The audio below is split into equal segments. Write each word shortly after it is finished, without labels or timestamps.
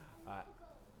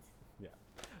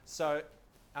So,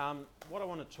 what I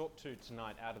want to talk to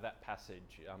tonight out of that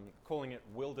passage, I'm calling it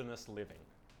wilderness living.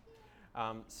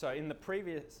 So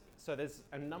there's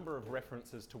a number of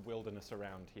references to wilderness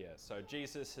around here. So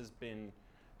Jesus has been,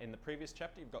 in the previous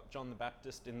chapter, you've got John the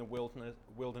Baptist in the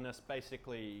wilderness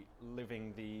basically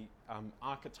living the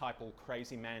archetypal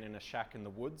crazy man in a shack in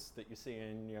the woods that you see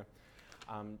in your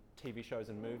TV shows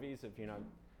and movies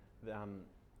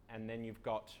and then you've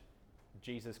got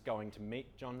Jesus going to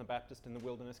meet John the Baptist in the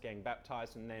wilderness, getting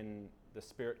baptized, and then the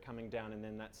Spirit coming down, and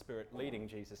then that Spirit leading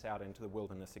Jesus out into the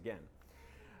wilderness again.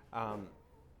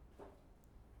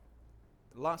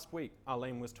 Last week,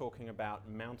 Arlene was talking about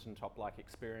mountaintop-like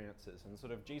experiences and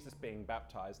sort of Jesus being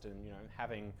baptized and,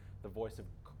 having the voice of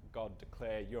God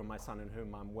declare, "You're my son in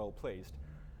whom I'm well pleased,"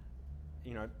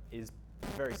 is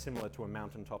very similar to a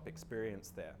mountaintop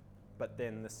experience there. But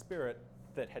then the Spirit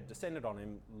that had descended on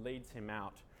him leads him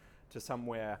out to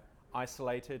somewhere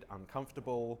isolated,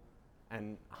 uncomfortable,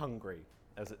 and hungry,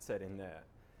 as it said in there.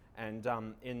 And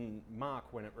in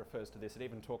Mark, when it refers to this, it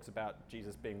even talks about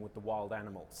Jesus being with the wild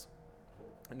animals.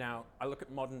 Now, I look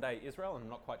at modern-day Israel, and I'm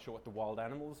not quite sure what the wild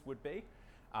animals would be.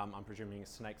 I'm presuming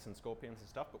snakes and scorpions and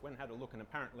stuff, but when I had a look, and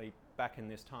apparently back in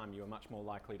this time, you were much more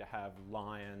likely to have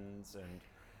lions and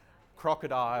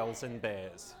crocodiles and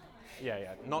bears.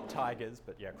 Yeah, not tigers,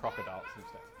 but crocodiles and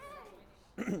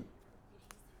stuff.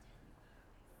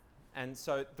 And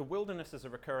so the wilderness is a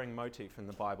recurring motif in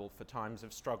the Bible for times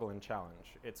of struggle and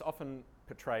challenge. It's often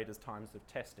portrayed as times of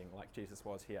testing, like Jesus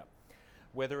was here.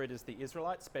 Whether it is the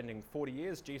Israelites spending 40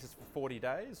 years, Jesus for 40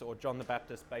 days, or John the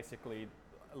Baptist basically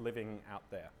living out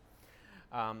there.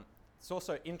 It's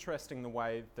also interesting the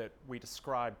way that we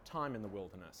describe time in the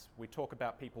wilderness. We talk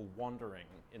about people wandering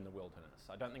in the wilderness.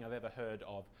 I don't think I've ever heard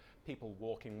of people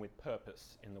walking with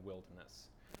purpose in the wilderness.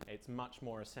 It's much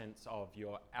more a sense of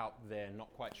you're out there,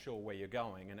 not quite sure where you're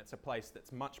going, and it's a place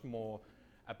that's much more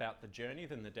about the journey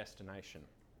than the destination.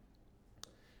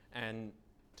 And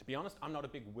to be honest, I'm not a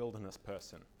big wilderness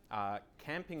person.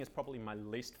 Camping is probably my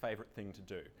least favourite thing to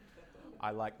do.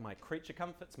 I like my creature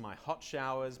comforts, my hot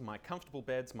showers, my comfortable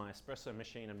beds, my espresso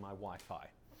machine, and my Wi-Fi.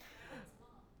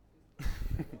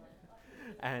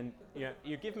 And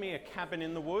you give me a cabin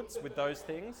in the woods with those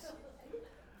things,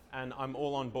 and I'm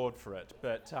all on board for it.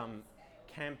 But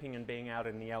camping and being out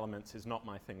in the elements is not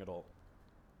my thing at all.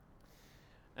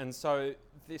 And so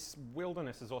this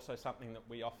wilderness is also something that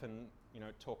we often,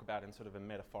 talk about in sort of a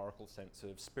metaphorical sense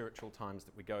of spiritual times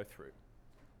that we go through.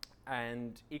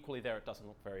 And equally there, it doesn't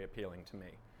look very appealing to me.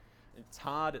 It's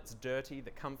hard, it's dirty,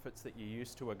 the comforts that you're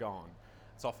used to are gone.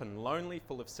 It's often lonely,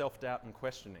 full of self-doubt and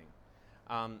questioning.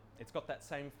 It's got that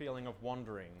same feeling of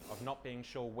wandering, of not being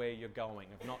sure where you're going,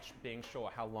 of not being sure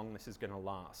how long this is going to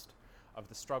last, of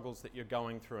the struggles that you're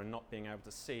going through and not being able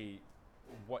to see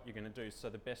what you're going to do. So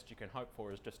the best you can hope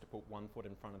for is just to put one foot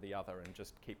in front of the other and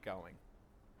just keep going.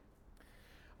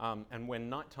 And when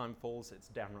nighttime falls, it's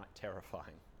downright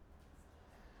terrifying.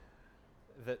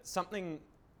 That something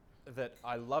that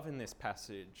I love in this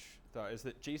passage, though, is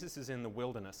that Jesus is in the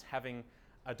wilderness having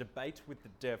a debate with the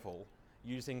devil,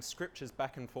 using scriptures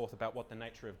back and forth about what the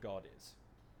nature of God is,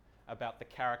 about the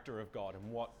character of God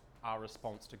and what our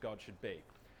response to God should be.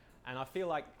 And I feel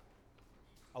like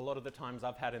a lot of the times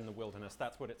I've had in the wilderness,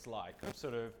 that's what it's like.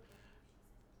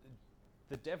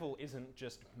 The devil isn't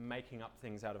just making up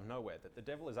things out of nowhere, that the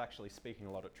devil is actually speaking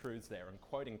a lot of truths there and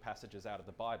quoting passages out of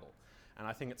the Bible. And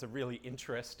I think it's a really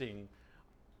interesting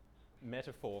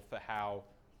metaphor for how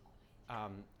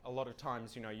a lot of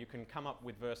times, you can come up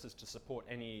with verses to support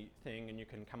anything and you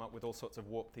can come up with all sorts of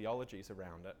warped theologies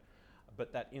around it.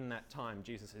 But that in that time,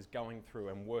 Jesus is going through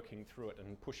and working through it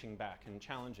and pushing back and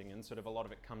challenging, and sort of a lot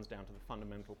of it comes down to the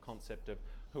fundamental concept of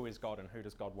who is God and who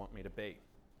does God want me to be.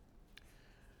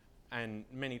 And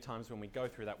many times when we go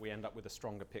through that, we end up with a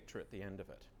stronger picture at the end of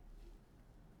it.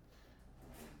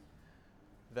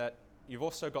 That you've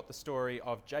also got the story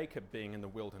of Jacob being in the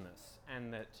wilderness,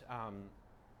 and that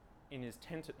in his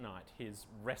tent at night, he's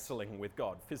wrestling with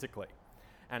God physically.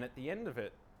 And at the end of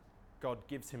it, God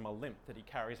gives him a limp that he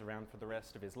carries around for the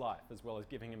rest of his life, as well as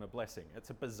giving him a blessing.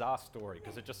 It's a bizarre story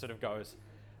because it just sort of goes,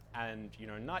 and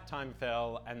nighttime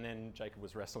fell, and then Jacob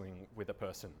was wrestling with a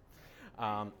person.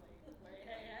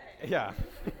 Yeah.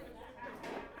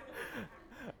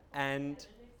 And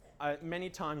many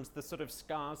times the sort of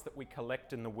scars that we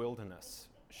collect in the wilderness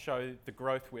show the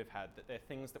growth we've had, that they're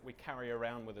things that we carry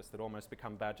around with us that almost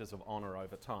become badges of honour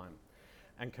over time,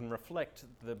 and can reflect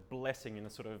the blessing in a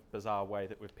sort of bizarre way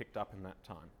that we've picked up in that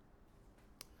time.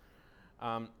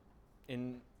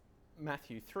 In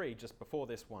Matthew 3, just before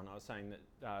this one, I was saying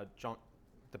that John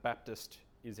the Baptist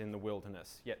is in the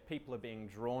wilderness, yet people are being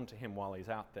drawn to him while he's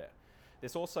out there.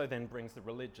 This also then brings the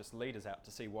religious leaders out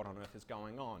to see what on earth is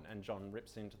going on, and John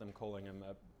rips into them, calling them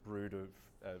a brood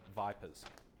of vipers.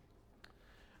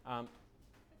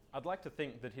 I'd like to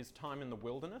think that his time in the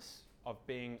wilderness, of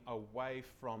being away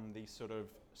from the sort of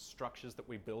structures that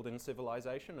we build in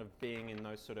civilization, of being in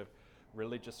those sort of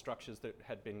religious structures that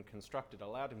had been constructed,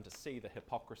 allowed him to see the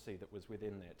hypocrisy that was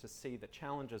within there, to see the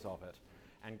challenges of it,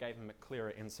 and gave him a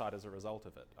clearer insight as a result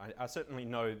of it. I certainly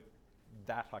know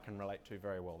that I can relate to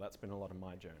very well. That's been a lot of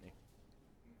my journey.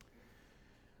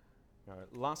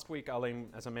 Last week, Arlene,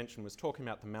 as I mentioned, was talking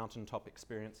about the mountaintop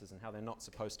experiences and how they're not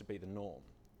supposed to be the norm,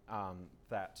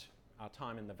 that our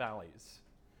time in the valleys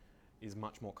is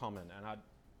much more common. And I'd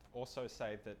also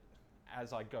say that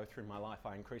as I go through my life,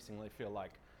 I increasingly feel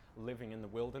like living in the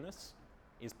wilderness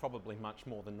is probably much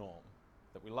more the norm.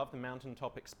 That we love the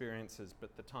mountaintop experiences,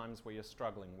 but the times where you're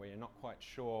struggling, where you're not quite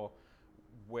sure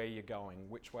where you're going,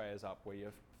 which way is up, where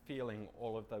you're feeling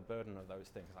all of the burden of those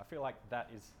things. I feel like that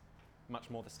is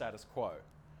much more the status quo.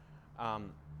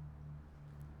 And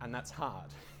that's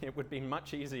hard. It would be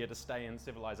much easier to stay in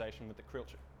civilization with the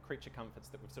creature comforts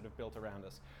that we've sort of built around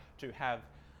us, to have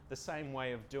the same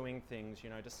way of doing things,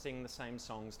 to sing the same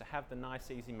songs, to have the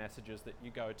nice, easy messages that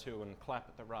you go to and clap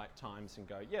at the right times and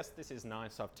go, yes, this is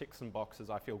nice, I've ticked some boxes,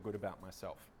 I feel good about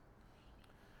myself.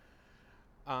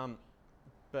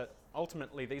 But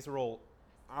ultimately, these are all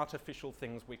artificial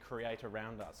things we create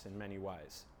around us in many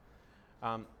ways.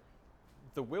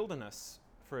 The wilderness,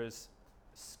 for as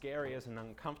scary as and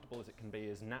uncomfortable as it can be,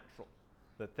 is natural.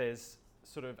 That there's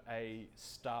sort of a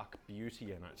stark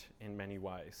beauty in it in many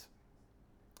ways.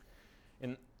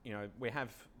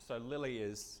 So Lily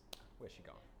is, where's she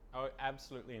going? Oh,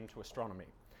 absolutely into astronomy.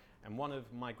 And one of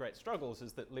my great struggles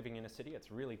is that living in a city, it's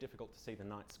really difficult to see the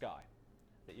night sky.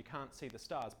 That you can't see the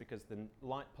stars because the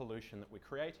light pollution that we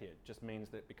create here just means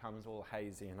that it becomes all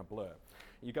hazy and a blur.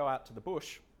 You go out to the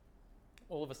bush,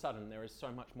 all of a sudden there is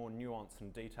so much more nuance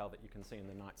and detail that you can see in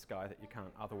the night sky that you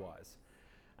can't otherwise.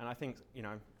 And I think,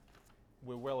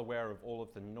 we're well aware of all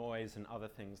of the noise and other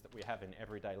things that we have in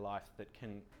everyday life that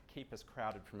can keep us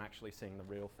crowded from actually seeing the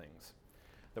real things.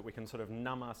 That we can sort of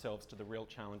numb ourselves to the real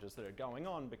challenges that are going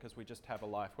on because we just have a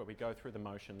life where we go through the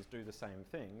motions, do the same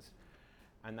things,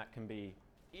 and that can be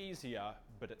easier,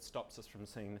 but it stops us from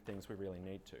seeing the things we really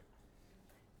need to.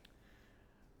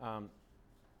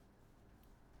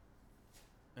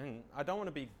 And I don't want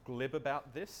to be glib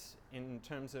about this in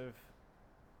terms of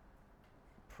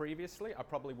previously. I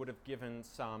probably would have given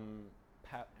some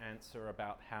pat answer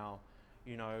about how,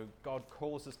 God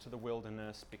calls us to the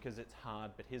wilderness because it's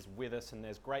hard, but He's with us and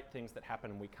there's great things that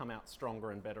happen and we come out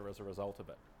stronger and better as a result of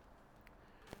it.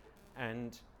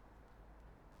 And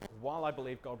while I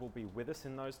believe God will be with us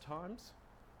in those times,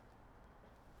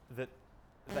 that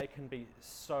they can be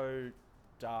so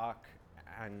dark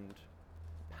and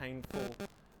painful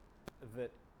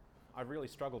that I really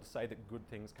struggle to say that good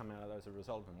things come out of those as a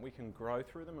result of them. We can grow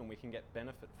through them and we can get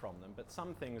benefit from them, but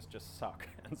some things just suck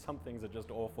and some things are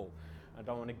just awful. I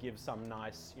don't want to give some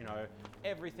nice,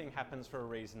 everything happens for a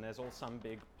reason, there's all some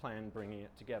big plan bringing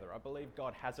it together. I believe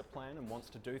God has a plan and wants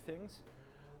to do things,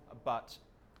 but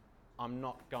I'm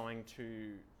not going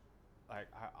to,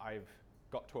 I've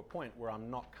got to a point where I'm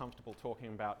not comfortable talking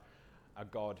about a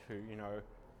God who,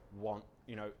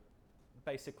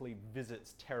 basically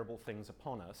visits terrible things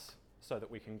upon us so that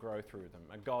we can grow through them.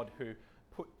 A God who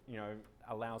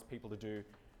allows people to do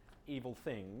evil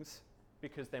things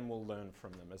because then we'll learn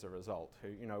from them as a result. Who,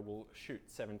 will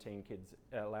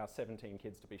allow 17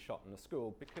 kids to be shot in the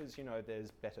school because, there's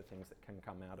better things that can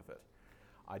come out of it.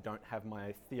 I don't have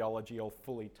my theology all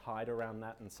fully tied around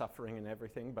that and suffering and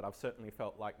everything, but I've certainly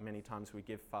felt like many times we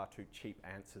give far too cheap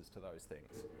answers to those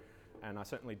things. And I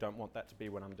certainly don't want that to be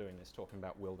when I'm doing this, talking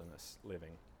about wilderness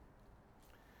living.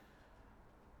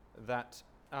 That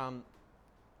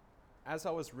as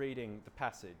I was reading the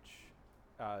passage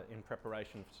in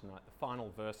preparation for tonight, the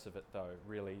final verse of it, though,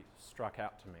 really struck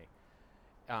out to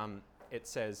me. It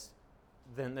says,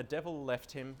 "Then the devil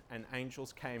left him, and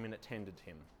angels came and attended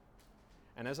him."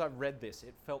 And as I read this,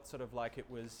 it felt sort of like it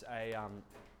was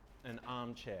an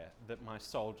armchair that my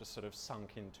soul just sort of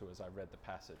sunk into as I read the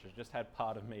passage. It just had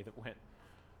part of me that went,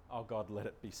 oh God, let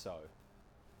it be so.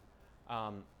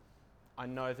 I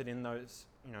know that in those,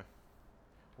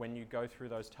 when you go through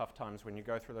those tough times, when you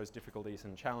go through those difficulties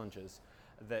and challenges,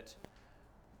 that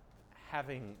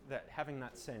having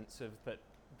that sense of that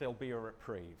there'll be a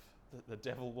reprieve, that the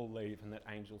devil will leave and that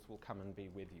angels will come and be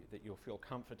with you, that you'll feel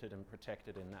comforted and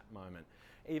protected in that moment.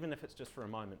 Even if it's just for a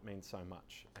moment, means so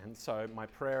much. And so my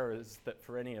prayer is that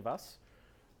for any of us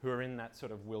who are in that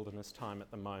sort of wilderness time at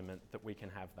the moment, that we can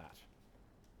have that.